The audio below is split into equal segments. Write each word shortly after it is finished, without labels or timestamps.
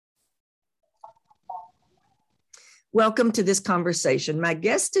Welcome to this conversation. My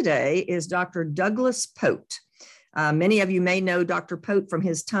guest today is Dr. Douglas Pote. Many of you may know Dr. Pote from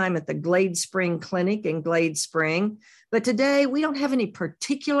his time at the Glade Spring Clinic in Glade Spring, but today we don't have any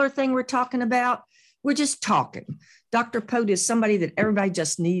particular thing we're talking about. We're just talking. Dr. Pote is somebody that everybody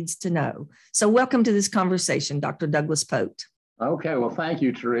just needs to know. So welcome to this conversation, Dr. Douglas Pote. Okay, well, thank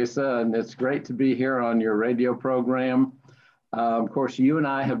you, Teresa, and it's great to be here on your radio program. Of course, you and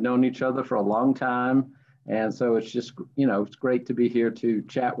I have known each other for a long time, and so it's just, it's great to be here to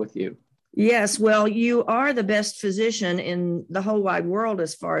chat with you. Yes, well, you are the best physician in the whole wide world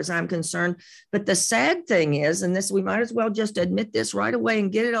as far as I'm concerned. But the sad thing is, and this we might as well just admit this right away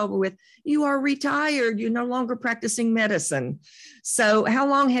and get it over with, you are retired. You're no longer practicing medicine. So how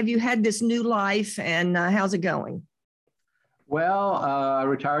long have you had this new life, and how's it going? Well, I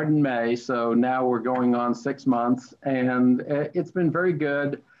retired in May, so now we're going on 6 months, and it's been very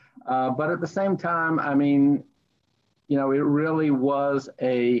good. But at the same time, it really was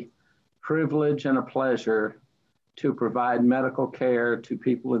a privilege and a pleasure to provide medical care to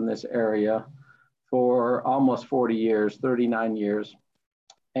people in this area for almost 40 years, 39 years.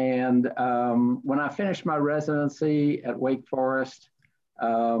 And when I finished my residency at Wake Forest,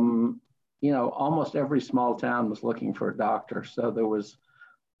 almost every small town was looking for a doctor. So there was,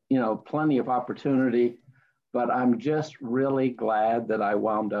 plenty of opportunity, but I'm just really glad that I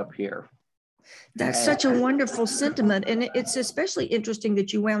wound up here. That's such a wonderful sentiment. And it's especially interesting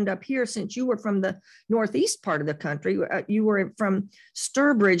that you wound up here since you were from the northeast part of the country. You were from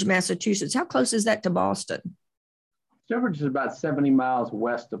Sturbridge, Massachusetts. How close is that to Boston? Sturbridge is about 70 miles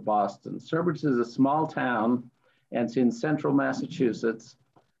west of Boston. Sturbridge is a small town, and it's in central Massachusetts.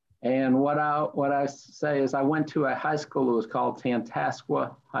 And what I say is I went to a high school. It was called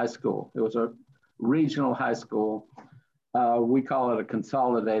Tantascwa High School. It was a regional high school. We call it a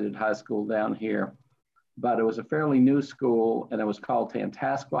consolidated high school down here, but it was a fairly new school, and it was called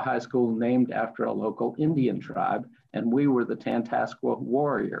Tantascwa High School, named after a local Indian tribe, and we were the Tantascwa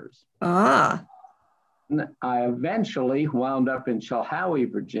Warriors. Ah. I eventually wound up in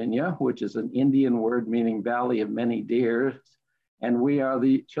Chilhowie, Virginia, which is an Indian word meaning Valley of Many Deers, and we are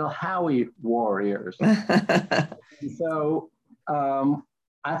the Chilhowie Warriors. So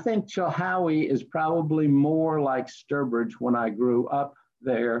I think Chilhowie is probably more like Sturbridge when I grew up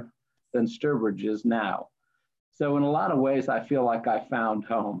there than Sturbridge is now. So in a lot of ways, I feel like I found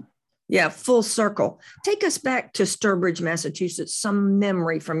home. Yeah, full circle. Take us back to Sturbridge, Massachusetts, some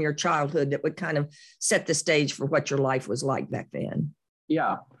memory from your childhood that would kind of set the stage for what your life was like back then.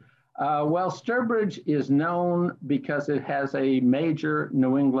 Yeah. Well, Sturbridge is known because it has a major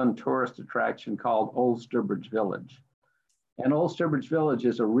New England tourist attraction called Old Sturbridge Village. And Old Sturbridge Village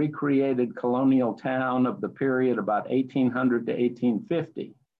is a recreated colonial town of the period about 1800 to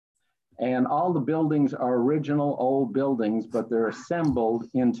 1850. And all the buildings are original old buildings, but they're assembled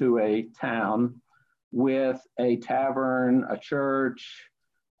into a town with a tavern, a church,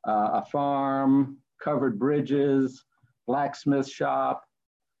 a farm, covered bridges, blacksmith shop.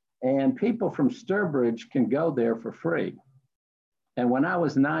 And people from Sturbridge can go there for free. And when I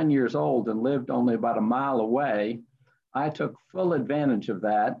was 9 years old and lived only about a mile away, I took full advantage of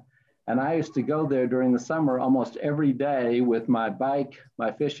that. And I used to go there during the summer almost every day with my bike, my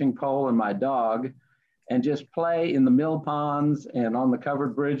fishing pole, and my dog, and just play in the mill ponds and on the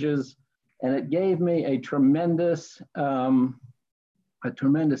covered bridges. And it gave me a tremendous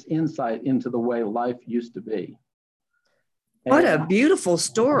insight into the way life used to be. What a beautiful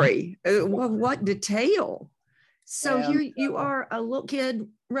story. What detail. So here you are, a little kid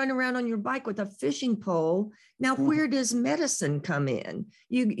running around on your bike with a fishing pole. Now, where does medicine come in?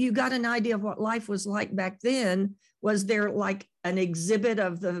 You got an idea of what life was like back then. Was there like an exhibit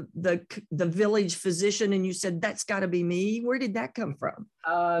of the village physician and you said, that's got to be me? Where did that come from?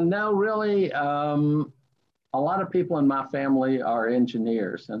 No, really. A lot of people in my family are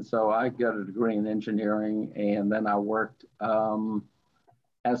engineers. And so I got a degree in engineering, and then I worked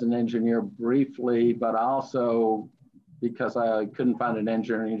as an engineer briefly, but also because I couldn't find an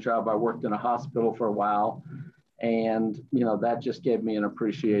engineering job, I worked in a hospital for a while. And, that just gave me an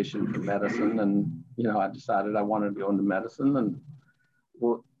appreciation for medicine. And, I decided I wanted to go into medicine. And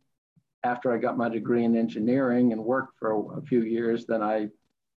well, after I got my degree in engineering and worked for a few years, then I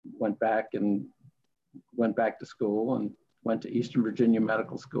went back to school and went to Eastern Virginia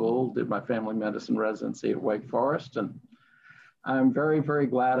Medical School, did my family medicine residency at Wake Forest. And I'm very, very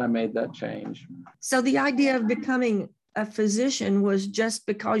glad I made that change. So the idea of becoming a physician was just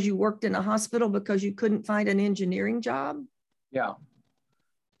because you worked in a hospital because you couldn't find an engineering job? Yeah.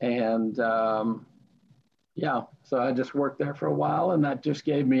 And, Yeah, so I just worked there for a while, and that just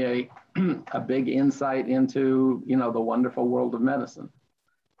gave me a a big insight into, you know, the wonderful world of medicine.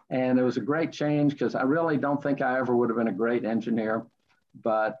 And it was a great change because I really don't think I ever would have been a great engineer,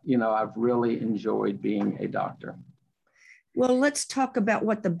 but, you know, I've really enjoyed being a doctor. Well, let's talk about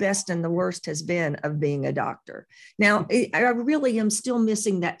what the best and the worst has been of being a doctor. Now, I really am still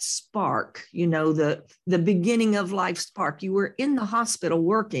missing that spark, you know, the beginning of life spark. You were in the hospital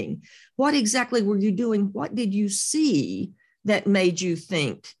working. What exactly were you doing? What did you see that made you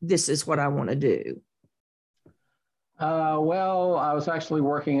think this is what I want to do? Well, I was actually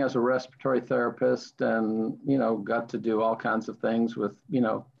working as a respiratory therapist, and, you know, got to do all kinds of things with, you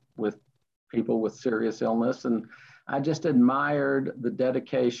know, with people with serious illness. And I just admired the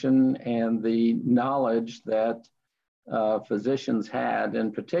dedication and the knowledge that physicians had.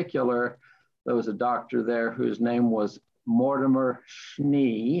 In particular, there was a doctor there whose name was Mortimer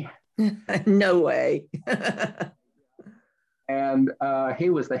Schnee. No way. And he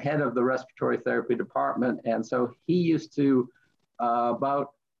was the head of the respiratory therapy department. And so he used to,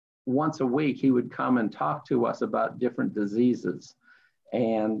 about once a week, he would come and talk to us about different diseases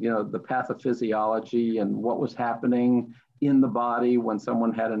and, you know, the pathophysiology and what was happening in the body when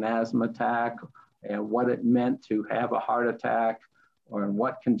someone had an asthma attack, and what it meant to have a heart attack, or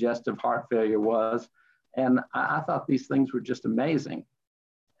what congestive heart failure was. And I thought these things were just amazing.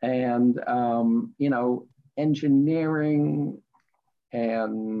 And, you know, engineering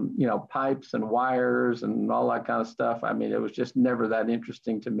and, you know, pipes and wires and all that kind of stuff, I mean, it was just never that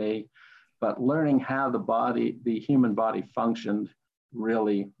interesting to me. But learning how the human body functioned,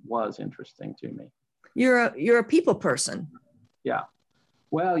 really was interesting to me. You're a people person. Yeah.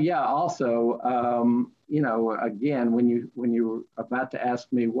 Well, yeah. Also, you know, again, when you were about to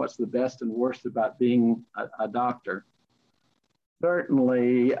ask me what's the best and worst about being a doctor,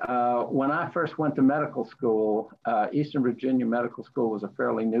 certainly, when I first went to medical school, Eastern Virginia Medical School was a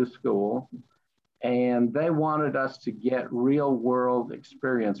fairly new school, and they wanted us to get real world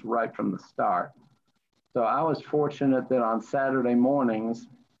experience right from the start. So I was fortunate that on Saturday mornings,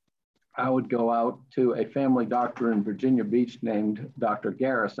 I would go out to a family doctor in Virginia Beach named Dr.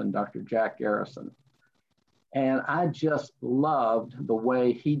 Garrison, Dr. Jack Garrison. And I just loved the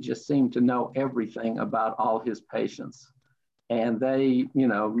way he just seemed to know everything about all his patients. And they, you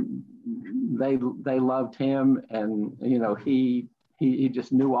know, they loved him, and, you know, he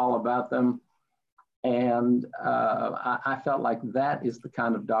just knew all about them. And I felt like that is the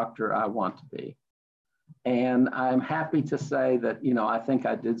kind of doctor I want to be. And I'm happy to say that, you know, I think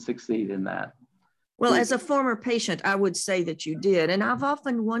I did succeed in that. Well, as a former patient, I would say that you did. And I've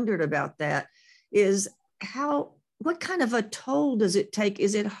often wondered about that, is what kind of a toll does it take?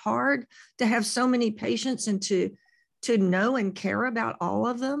 Is it hard to have so many patients and to know and care about all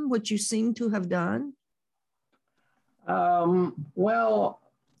of them, which you seem to have done? Well,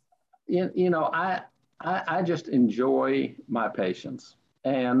 you know, I just enjoy my patients.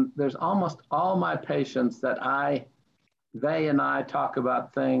 And there's almost all my patients that they and I talk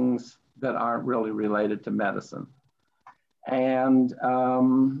about things that aren't really related to medicine. And,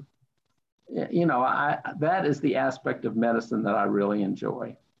 you know, that is the aspect of medicine that I really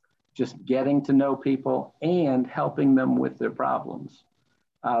enjoy. Just getting to know people and helping them with their problems.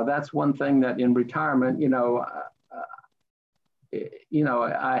 That's one thing that in retirement, you know,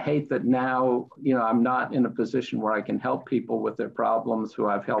 I hate that now, you know, I'm not in a position where I can help people with their problems who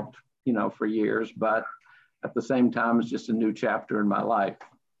I've helped, you know, for years, but at the same time, it's just a new chapter in my life.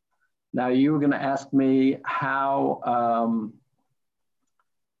 Now, you were going to ask me how,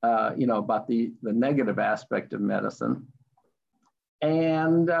 you know, about the negative aspect of medicine.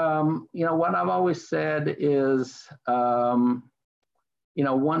 And, you know, what I've always said is, you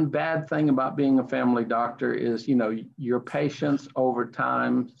know, one bad thing about being a family doctor is, you know, your patients over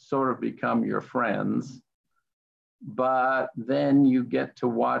time sort of become your friends, but then you get to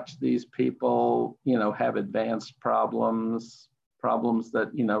watch these people, you know, have advanced problems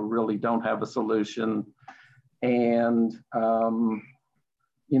that, you know, really don't have a solution. And,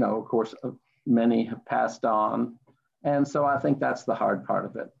 you know, of course, many have passed on. And so I think that's the hard part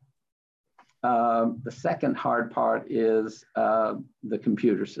of it. The second hard part is the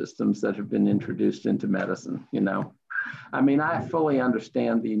computer systems that have been introduced into medicine, you know. I mean, I fully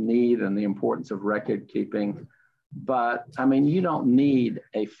understand the need and the importance of record keeping, but I mean, you don't need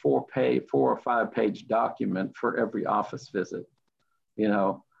a 4 or 5 page document for every office visit. You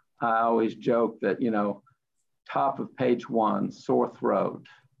know, I always joke that, you know, top of page 1, sore throat.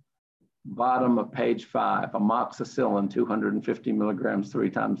 Bottom of page 5, amoxicillin, 250 milligrams 3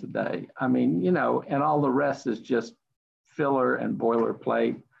 times a day. I mean, you know, and all the rest is just filler and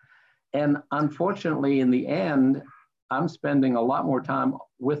boilerplate. And unfortunately, in the end, I'm spending a lot more time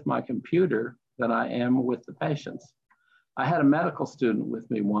with my computer than I am with the patients. I had a medical student with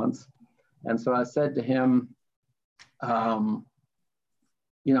me once, and so I said to him,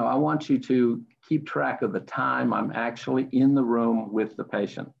 you know, I want you to keep track of the time I'm actually in the room with the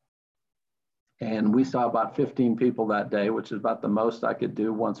patient. And we saw about 15 people that day, which is about the most I could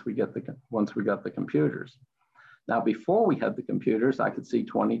do once we got the computers. Now, before we had the computers, I could see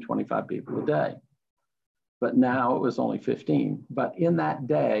 20, 25 people a day. But now it was only 15. But in that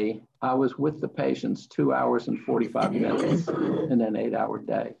day, I was with the patients 2 hours and 45 minutes in an 8-hour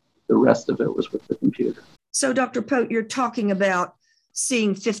day. The rest of it was with the computer. So, Dr. Pote, you're talking about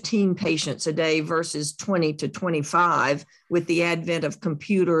seeing 15 patients a day versus 20 to 25 with the advent of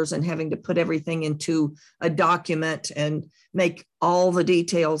computers and having to put everything into a document and make all the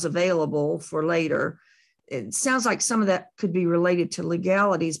details available for later. It sounds like some of that could be related to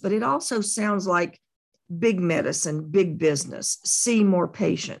legalities, but it also sounds like big medicine, big business, see more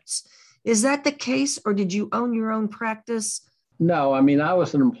patients. Is that the case, or did you own your own practice? No, I mean, I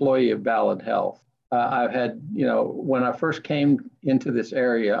was an employee of Ballad Health. I've had, you know, when I first came into this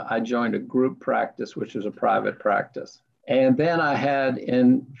area, I joined a group practice, which is a private practice. And then I had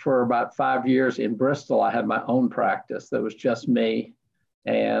for about 5 years in Bristol, I had my own practice that was just me.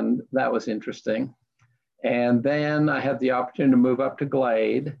 And that was interesting. And then I had the opportunity to move up to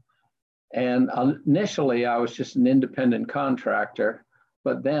Glade. And initially I was just an independent contractor,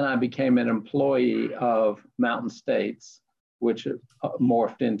 but then I became an employee of Mountain States, which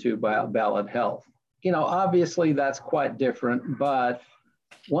morphed into Ballad Health. You know, obviously that's quite different, but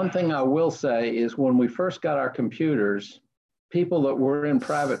one thing I will say is when we first got our computers, people that were in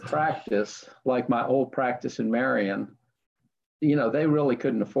private practice, like my old practice in Marion, you know, they really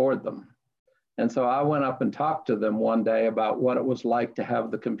couldn't afford them. And so I went up and talked to them one day about what it was like to have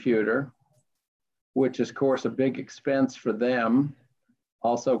the computer, which is, of course, a big expense for them,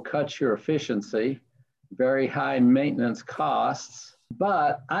 also cuts your efficiency, very high maintenance costs.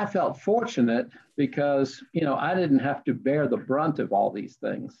 But I felt fortunate because, you know, I didn't have to bear the brunt of all these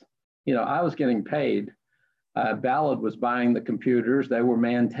things. You know, I was getting paid. Ballad was buying the computers. They were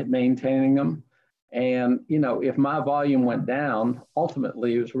maintaining them. And, you know, if my volume went down,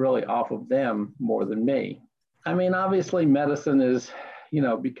 ultimately it was really off of them more than me. I mean, obviously medicine is, you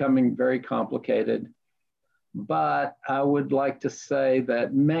know, becoming very complicated. But I would like to say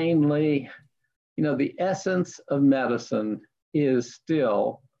that mainly, you know, the essence of medicine is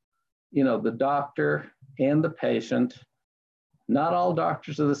still, you know, the doctor and the patient. Not all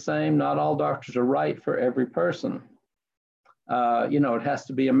doctors are the same. Not all doctors are right for every person. You know, it has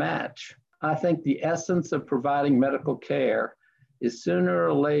to be a match. I think the essence of providing medical care is sooner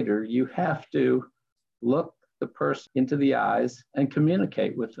or later, you have to look the person into the eyes and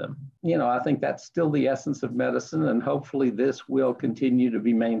communicate with them. You know, I think that's still the essence of medicine, and hopefully this will continue to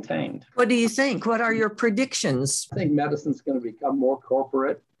be maintained. What do you think? What are your predictions? I think medicine's going to become more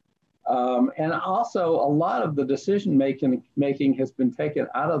corporate. And also a lot of the decision making has been taken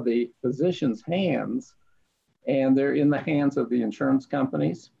out of the physician's hands, and they're in the hands of the insurance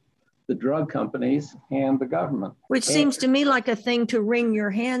companies, the drug companies, and the government. Which seems to me like a thing to wring your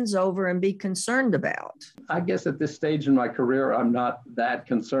hands over and be concerned about. I guess at this stage in my career, I'm not that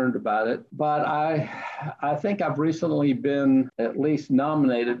concerned about it, but I think I've recently been at least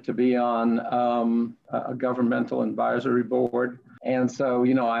nominated to be on a governmental advisory board. And so,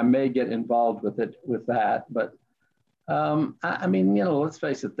 you know, I may get involved with that. But I mean, you know, let's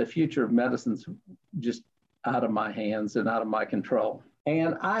face it, the future of medicine's just out of my hands and out of my control.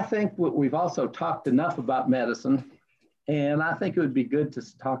 And I think we've also talked enough about medicine, and I think it would be good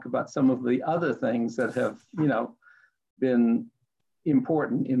to talk about some of the other things that have, you know, been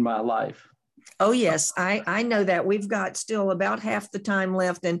important in my life. Oh, yes, I know that. We've got still about half the time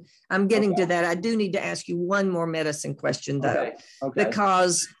left, and I'm getting to that. I do need to ask you one more medicine question, though,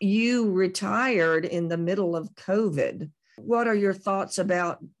 because you retired in the middle of COVID. What are your thoughts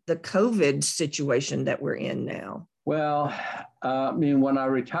about the COVID situation that we're in now? Well, I mean, when I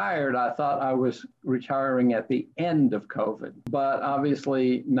retired, I thought I was retiring at the end of COVID, but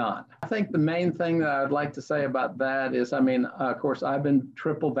obviously not. I think the main thing that I'd like to say about that is, I mean, of course, I've been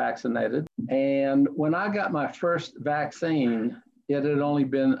triple vaccinated. And when I got my first vaccine, it had only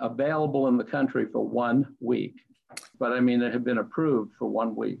been available in the country for 1 week. But I mean, it had been approved for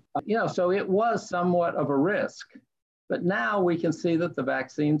 1 week. You know, so it was somewhat of a risk. But now we can see that the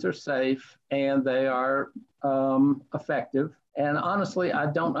vaccines are safe and they are effective. And honestly, I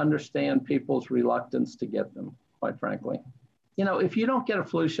don't understand people's reluctance to get them, quite frankly. You know, if you don't get a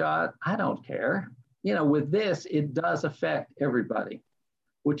flu shot, I don't care. You know, with this, it does affect everybody.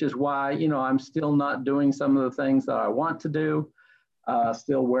 which is why, I'm still not doing some of the things that I want to do,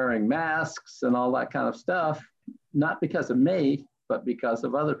 still wearing masks and all that kind of stuff, not because of me, but because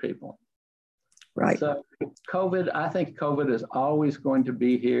of other people. Right. So I think COVID is always going to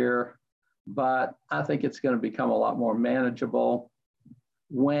be here, but I think it's going to become a lot more manageable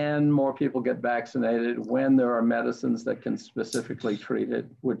when more people get vaccinated, when there are medicines that can specifically treat it,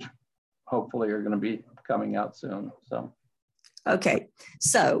 which hopefully are going to be coming out soon. So, okay.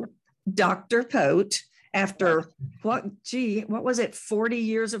 So Dr. Pote, after what was it, 40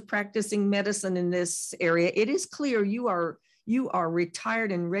 years of practicing medicine in this area, it is clear you are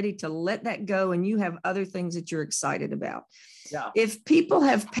retired and ready to let that go, and you have other things that you're excited about. Yeah. If people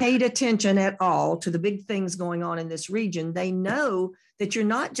have paid attention at all to the big things going on in this region, they know that you're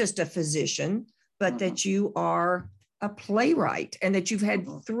not just a physician, but that you are a playwright, and that you've had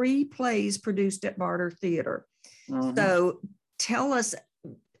 3 plays produced at Barter Theater. So tell us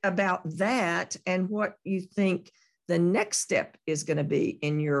about that and what you think the next step is going to be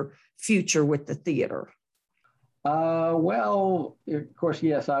in your future with the theater. Well, of course,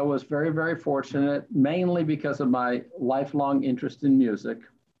 yes, I was very, very fortunate, mainly because of my lifelong interest in music,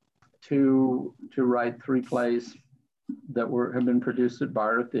 to write 3 plays that have been produced at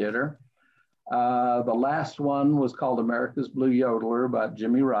Barter Theater. The last one was called America's Blue Yodeler about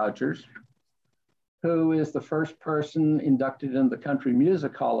Jimmy Rogers, who is the first person inducted in the Country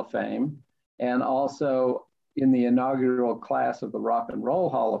Music Hall of Fame, and also in the inaugural class of the Rock and Roll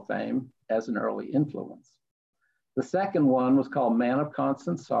Hall of Fame as an early influence. The second one was called Man of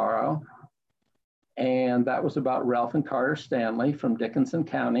Constant Sorrow, and that was about Ralph and Carter Stanley from Dickinson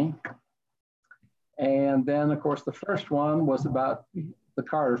County. And then, of course, the first one was about the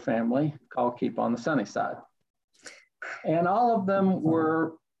Carter family, called Keep on the Sunny Side. And all of them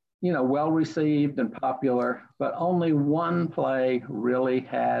were, well received and popular, but only one play really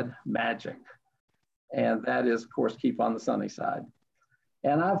had magic. And that is, of course, Keep on the Sunny Side.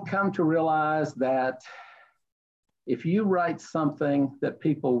 And I've come to realize that if you write something that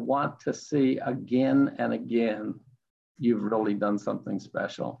people want to see again and again, you've really done something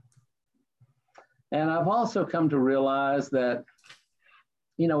special. And I've also come to realize that,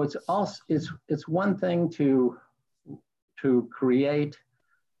 it's one thing to create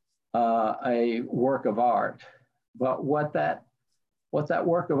a work of art, but what that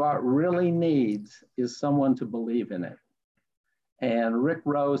work of art really needs is someone to believe in it. And Rick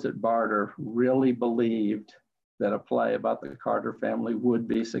Rose at Barter really believed that a play about the Carter family would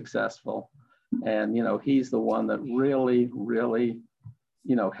be successful. And, he's the one that really, really,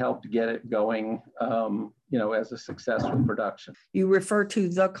 helped get it going, as a successful production. You refer to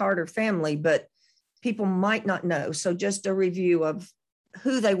the Carter family, but people might not know. So just a review of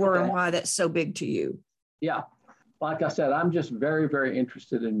who they were and why that's so big to you. Yeah, like I said, I'm just very, very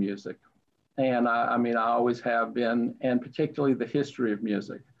interested in music. And I always have been, and particularly the history of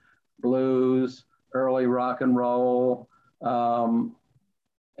music, blues, early rock and roll,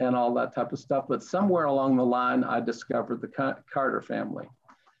 and all that type of stuff. But somewhere along the line, I discovered the Carter family.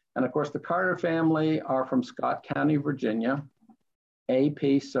 And of course, the Carter family are from Scott County, Virginia,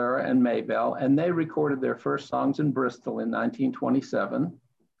 A.P., Sarah, and Maybelle, and they recorded their first songs in Bristol in 1927.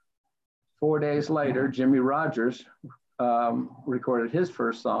 4 days later, Jimmy Rogers recorded his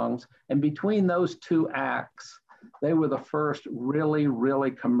first songs, and between those 2 acts, they were the first really,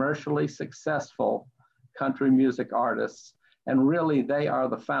 really commercially successful country music artists, and really they are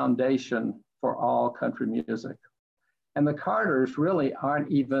the foundation for all country music. And the Carters really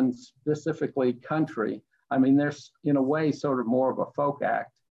aren't even specifically country. They're in a way sort of more of a folk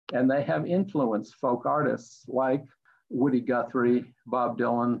act, and they have influenced folk artists like Woody Guthrie, Bob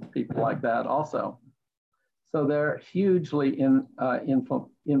Dylan, people like that also. So they're hugely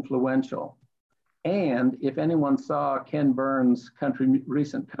influential. And if anyone saw Ken Burns'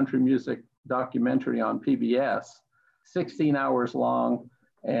 recent country music documentary on PBS, 16 hours long,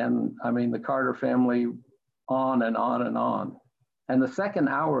 and the Carter family on and on and on. And the second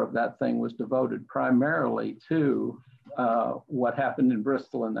hour of that thing was devoted primarily to what happened in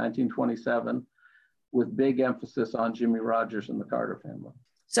Bristol in 1927, with big emphasis on Jimmy Rogers and the Carter family.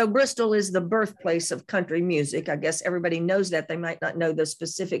 So Bristol is the birthplace of country music. I guess everybody knows that. They might not know the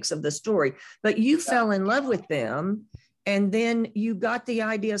specifics of the story, but you fell in love with them, and then you got the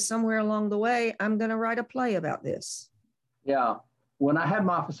idea somewhere along the way, I'm going to write a play about this. Yeah. When I had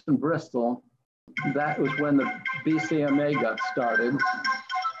my office in Bristol, that was when the BCMA got started.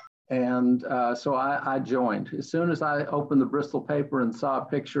 And so I joined. As soon as I opened the Bristol paper and saw a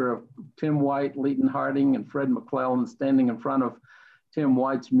picture of Tim White, Leighton Harding, and Fred McClellan standing in front of Tim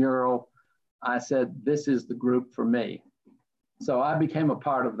White's mural, I said, this is the group for me. So I became a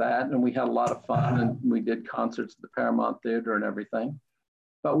part of that, and we had a lot of fun, and we did concerts at the Paramount Theater and everything.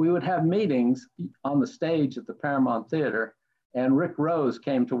 But we would have meetings on the stage at the Paramount Theater, and Rick Rose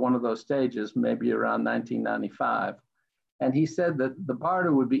came to one of those stages, maybe around 1995. And he said that the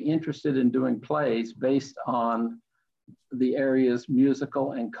Barter would be interested in doing plays based on the area's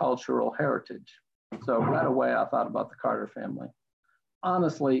musical and cultural heritage. So right away, I thought about the Carter family.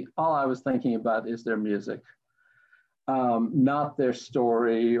 Honestly, all I was thinking about is their music, not their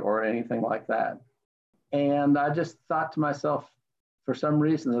story or anything like that. And I just thought to myself, for some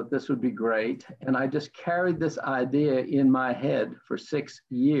reason, that this would be great. And I just carried this idea in my head for 6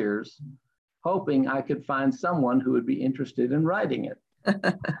 years, hoping I could find someone who would be interested in writing it.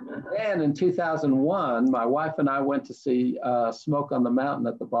 And in 2001, my wife and I went to see Smoke on the Mountain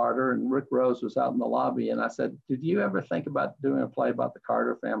at the Barter, and Rick Rose was out in the lobby. And I said, did you ever think about doing a play about the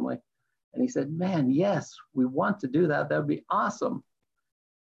Carter family? And he said, man, yes, we want to do that. That would be awesome.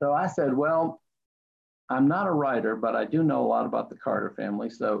 So I said, well, I'm not a writer, but I do know a lot about the Carter family.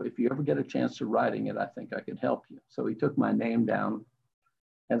 So if you ever get a chance to writing it, I think I could help you. So he took my name down.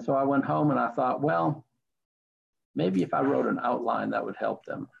 And so I went home and I thought, well, maybe if I wrote an outline, that would help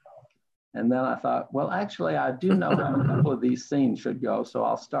them. And then I thought, well, actually, I do know how a couple of these scenes should go, so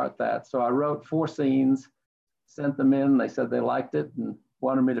I'll start that. So I wrote 4 scenes, sent them in. They said they liked it and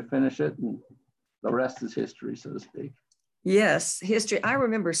wanted me to finish it, and the rest is history, so to speak. Yes, history. I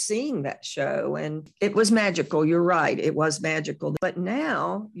remember seeing that show and it was magical. You're right. It was magical. But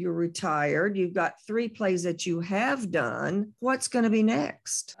now you're retired. You've got 3 plays that you have done. What's going to be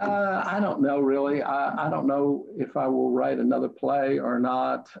next? I don't know, really. I don't know if I will write another play or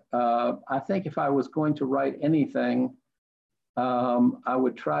not. I think if I was going to write anything, I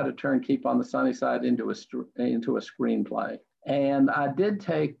would try to turn Keep on the Sunny Side into a screenplay. And I did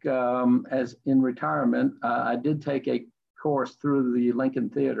take, as in retirement, I did take a course through the Lincoln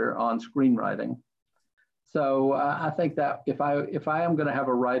Theater on screenwriting. So I think that if I am going to have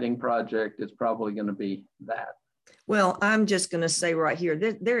a writing project, it's probably going to be that. Well, I'm just going to say right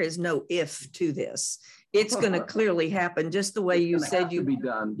here, there is no if to this. It's going to clearly happen just the way you said you be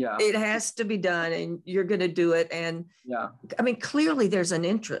done. Yeah, it has to be done, and you're going to do it. And yeah, I mean, clearly there's an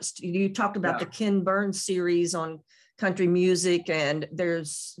interest. You talked about the Ken Burns series on country music, and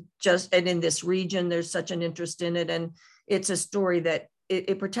and in this region, there's such an interest in it. And it's a story that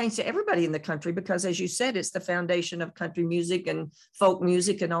it pertains to everybody in the country because, as you said, it's the foundation of country music and folk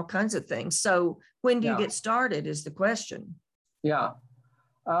music and all kinds of things. So when do you get started is the question. Yeah.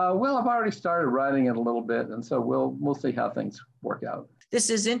 Well, I've already started writing it a little bit, and so we'll see how things work out. This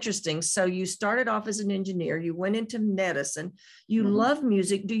is interesting. So you started off as an engineer, you went into medicine, you love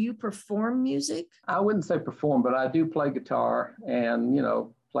music. Do you perform music? I wouldn't say perform, but I do play guitar and,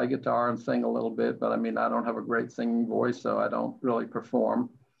 play guitar and sing a little bit, but I mean, I don't have a great singing voice, so I don't really perform.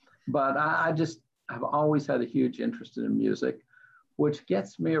 But I've always had a huge interest in music, which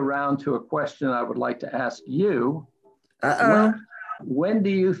gets me around to a question I would like to ask you. When do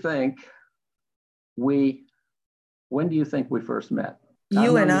you think we first met?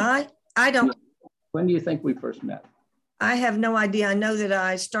 You and I? I don't. When do you think we first met? I have no idea. I know that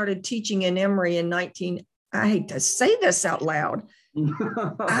I started teaching in Emory in I hate to say this out loud.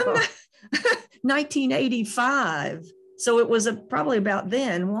 1985. So it was probably about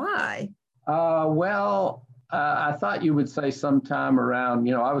then. Why? I thought you would say sometime around,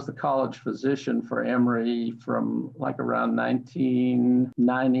 I was the college physician for Emory from like around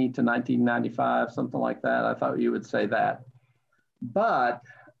 1990 to 1995, something like that. I thought you would say that. But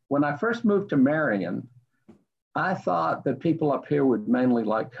when I first moved to Marion, I thought that people up here would mainly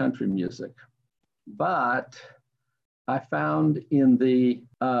like country music. But I found in the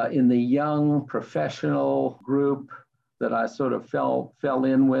young professional group that I sort of fell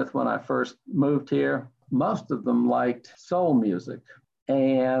in with when I first moved here, most of them liked soul music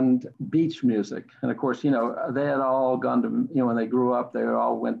and beach music. And of course, they had all gone to, when they grew up, they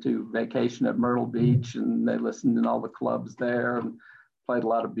all went to vacation at Myrtle Beach and they listened in all the clubs there and played a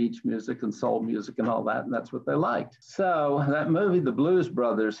lot of beach music and soul music and all that. And that's what they liked. So that movie, The Blues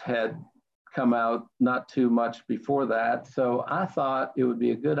Brothers, had come out not too much before that. So I thought it would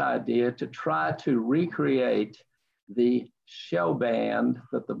be a good idea to try to recreate the show band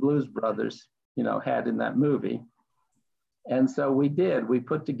that the Blues Brothers had in that movie. And so we did. We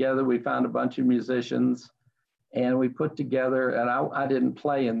found a bunch of musicians and we put together, and I didn't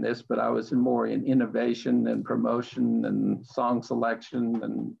play in this, but I was more in innovation and promotion and song selection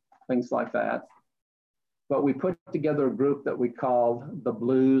and things like that. But we put together a group that we called the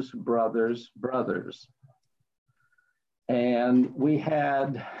Blues Brothers. And we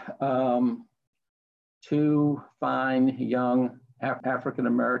had two fine young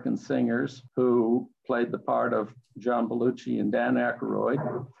African-American singers who played the part of John Belushi and Dan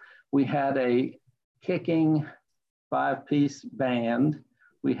Aykroyd. We had a kicking 5-piece band.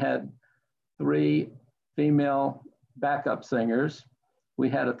 We had 3 female backup singers. We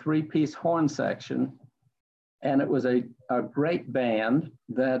had a 3-piece horn section, and it was a great band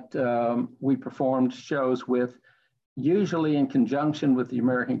that we performed shows with, usually in conjunction with the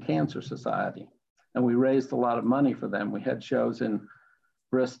American Cancer Society. And we raised a lot of money for them. We had shows in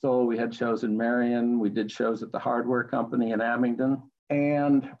Bristol, we had shows in Marion, we did shows at the hardware company in Abingdon.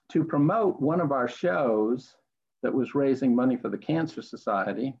 And to promote one of our shows that was raising money for the Cancer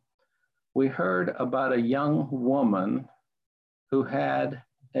Society, we heard about a young woman who had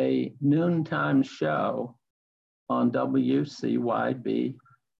a noontime show on WCYB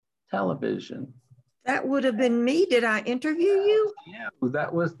television. That would have been me. Did I interview you? Yeah,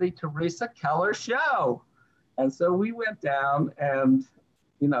 that was the Teresa Keller show. And so we went down and,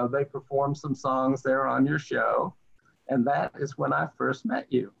 you know, they performed some songs there on your show. And that is when I first met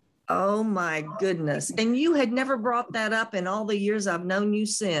you. Oh my goodness. And you had never brought that up in all the years I've known you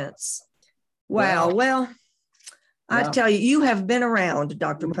since. Wow. Well, I tell you, you have been around,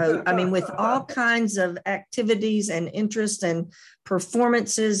 Dr. Pote. I mean, with all kinds of activities and interests and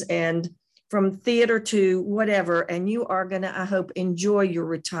performances, and from theater to whatever, and you are going to, I hope, enjoy your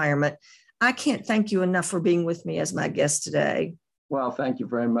retirement. I can't thank you enough for being with me as my guest today. Well, thank you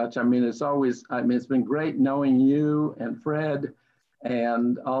very much. I mean, it's been great knowing you and Fred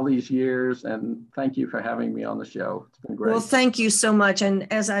and all these years, and thank you for having me on the show. It's been great. Well, thank you so much.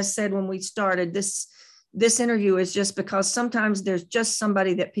 And as I said when we started, this interview is just because sometimes there's just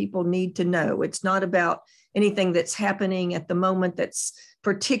somebody that people need to know. It's not about anything that's happening at the moment that's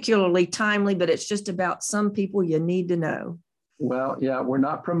particularly timely, but it's just about some people you need to know. Well, yeah, we're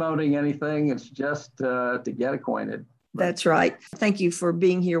not promoting anything. It's just to get acquainted. That's right. Thank you for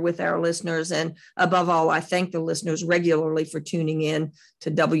being here with our listeners. And above all, I thank the listeners regularly for tuning in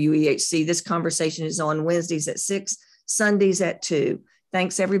to WEHC. This conversation is on Wednesdays at 6, Sundays at 2.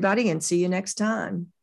 Thanks, everybody, and see you next time.